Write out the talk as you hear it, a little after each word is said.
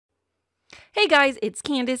Hey guys, it's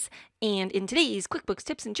Candus, and in today's QuickBooks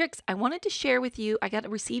tips and tricks, I wanted to share with you. I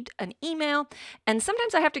received an email, and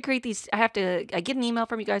sometimes I have to create these. I get an email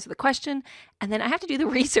from you guys with a question, and then I have to do the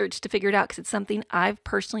research to figure it out because it's something I've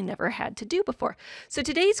personally never had to do before. So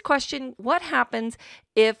today's question: what happens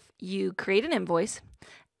if you create an invoice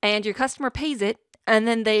and your customer pays it, and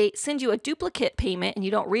then they send you a duplicate payment and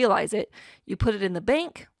you don't realize it? You put it in the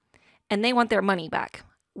bank, and they want their money back.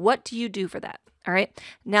 What do you do for that? All right.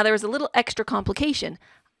 Now there was a little extra complication.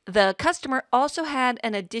 The customer also had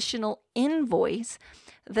an additional invoice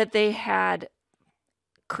that they had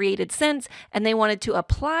created since, and they wanted to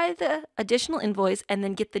apply the additional invoice and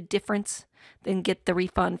then get the difference, then get the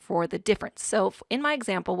refund for the difference. So in my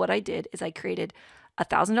example, what I did is I created a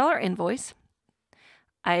 $1,000 invoice.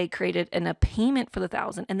 I created a payment for the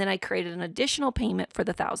 $1,000, and then I created an additional payment for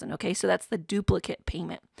the $1,000. Okay, so that's the duplicate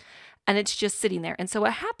payment. And it's just sitting there. And so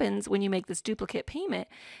what happens when you make this duplicate payment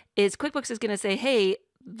is QuickBooks is going to say, hey,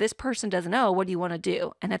 this person doesn't know. What do you want to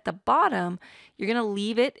do? And at the bottom, you're going to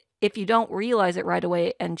leave it. If you don't realize it right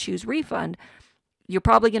away and choose refund, you're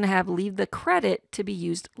probably going to leave the credit to be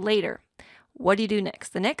used later. What do you do next?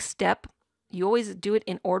 The next step, you always do it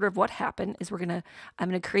in order of what happened, is I'm going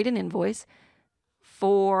to create an invoice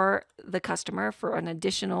for the customer for an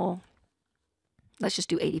additional, let's just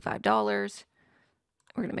do $85.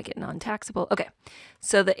 We're going to make it non-taxable. Okay,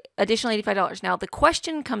 so the additional $85. Now the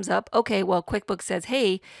question comes up, okay, well, QuickBooks says,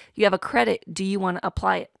 hey, you have a credit. Do you want to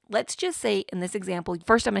apply it? Let's just say in this example,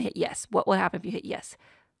 first I'm going to hit yes. What will happen if you hit yes?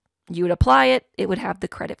 You would apply it. It would have the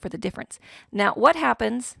credit for the difference. Now, what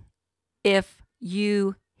happens if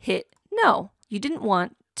you hit no? You didn't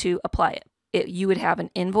want to apply it. You would have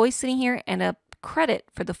an invoice sitting here and a credit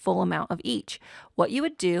for the full amount of each. What you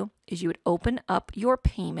would do is you would open up your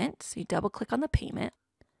payment. So you double click on the payment.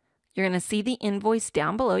 You're going to see the invoice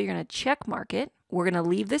down below. You're going to check mark it. We're going to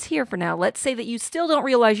leave this here for now. Let's say that you still don't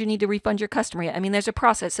realize you need to refund your customer yet. I mean, there's a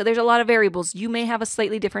process. So there's a lot of variables. You may have a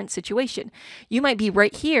slightly different situation. You might be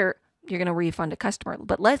right here. You're going to refund a customer.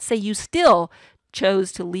 But let's say you still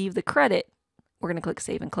chose to leave the credit. We're going to click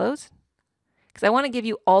Save and Close. Because I want to give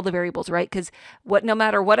you all the variables, right? Because no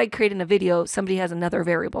matter what I create in a video, somebody has another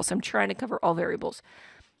variable. So I'm trying to cover all variables.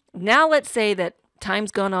 Now let's say that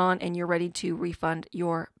time's gone on and you're ready to refund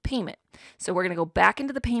your payment. So we're going to go back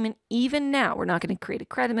into the payment even now. We're not going to create a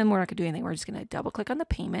credit memo. We're not going to do anything. We're just going to double click on the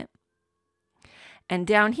payment. And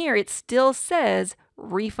down here, it still says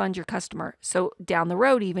refund your customer. So down the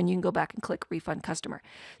road even, you can go back and click refund customer.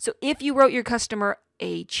 So if you wrote your customer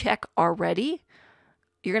a check already,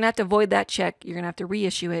 you're going to have to void that check. You're going to have to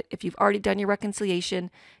reissue it. If you've already done your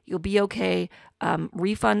reconciliation, you'll be okay.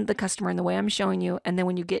 Refund the customer in the way I'm showing you. And then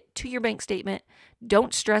when you get to your bank statement,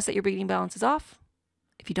 don't stress that your beginning balance is off.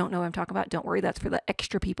 If you don't know what I'm talking about, don't worry. That's for the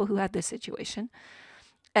extra people who had this situation.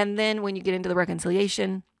 And then when you get into the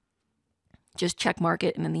reconciliation, just check mark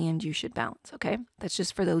it. And in the end, you should balance. Okay. That's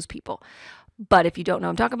just for those people. But if you don't know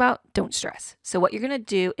what I'm talking about, don't stress. So what you're going to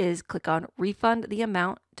do is click on refund the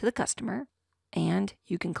amount to the customer. And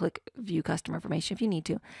you can click View Customer Information if you need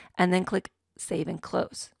to, and then click Save and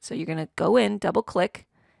Close. So you're going to go in, double click,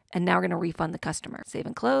 and now we're going to refund the customer. Save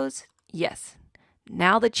and close. Yes.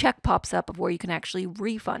 Now the check pops up of where you can actually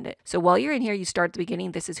refund it. So while you're in here, you start at the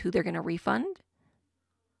beginning. This is who they're going to refund.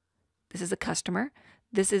 This is a customer.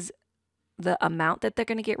 This is the amount that they're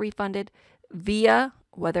going to get refunded via,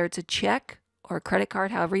 whether it's a check or a credit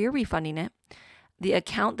card, however you're refunding it, the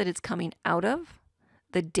account that it's coming out of,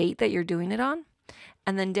 the date that you're doing it on,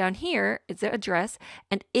 and then down here is the address.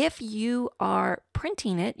 And if you are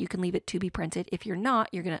printing it, you can leave it to be printed. If you're not,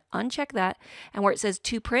 you're going to uncheck that, and where it says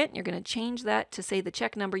to print, you're going to change that to say the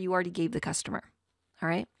check number you already gave the customer. All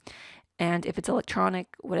right. And if it's electronic,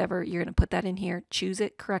 whatever, you're going to put that in here, choose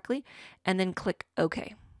it correctly, and then click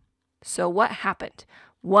OK. So what happened?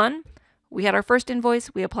 One, we had our first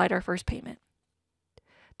invoice, we applied our first payment.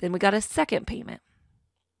 Then we got a second payment.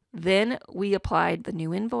 Then we applied the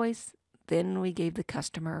new invoice. Then we gave the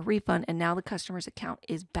customer a refund, and now the customer's account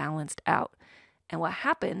is balanced out. And what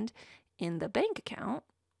happened in the bank account,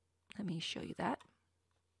 let me show you that.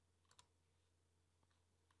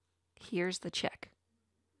 Here's the check.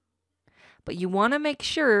 But you want to make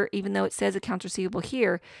sure, even though it says accounts receivable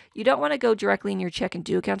here, you don't want to go directly in your check and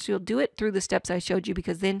do accounts receivable. Do it through the steps I showed you,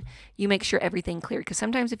 because then you make sure everything cleared. Because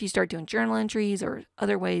sometimes if you start doing journal entries or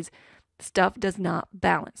other ways, stuff does not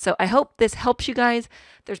balance. So I hope this helps you guys.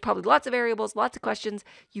 There's probably lots of variables, lots of questions.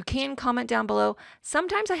 You can comment down below.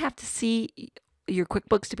 Sometimes I have to see your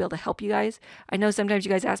QuickBooks to be able to help you guys. I know sometimes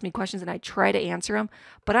you guys ask me questions and I try to answer them,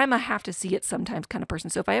 but I'm a have to see it sometimes kind of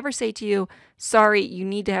person. So if I ever say to you, sorry, you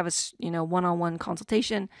need to have a one-on-one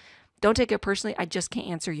consultation, Don't take it personally. I just can't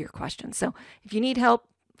answer your questions. So if you need help,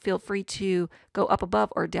 feel free to go up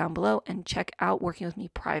above or down below and check out working with me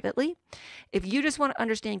privately. If you just want to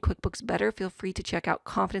understand QuickBooks better, feel free to check out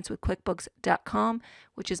confidencewithquickbooks.com,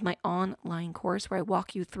 which is my online course where I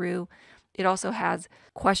walk you through. It also has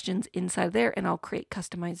questions inside there, and I'll create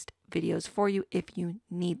customized videos for you if you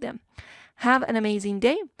need them. Have an amazing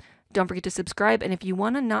day. Don't forget to subscribe. And if you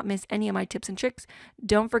want to not miss any of my tips and tricks,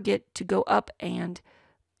 don't forget to go up and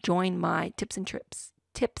join my tips and tricks.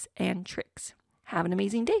 Have an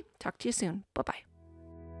amazing day. Talk to you soon. Bye-bye.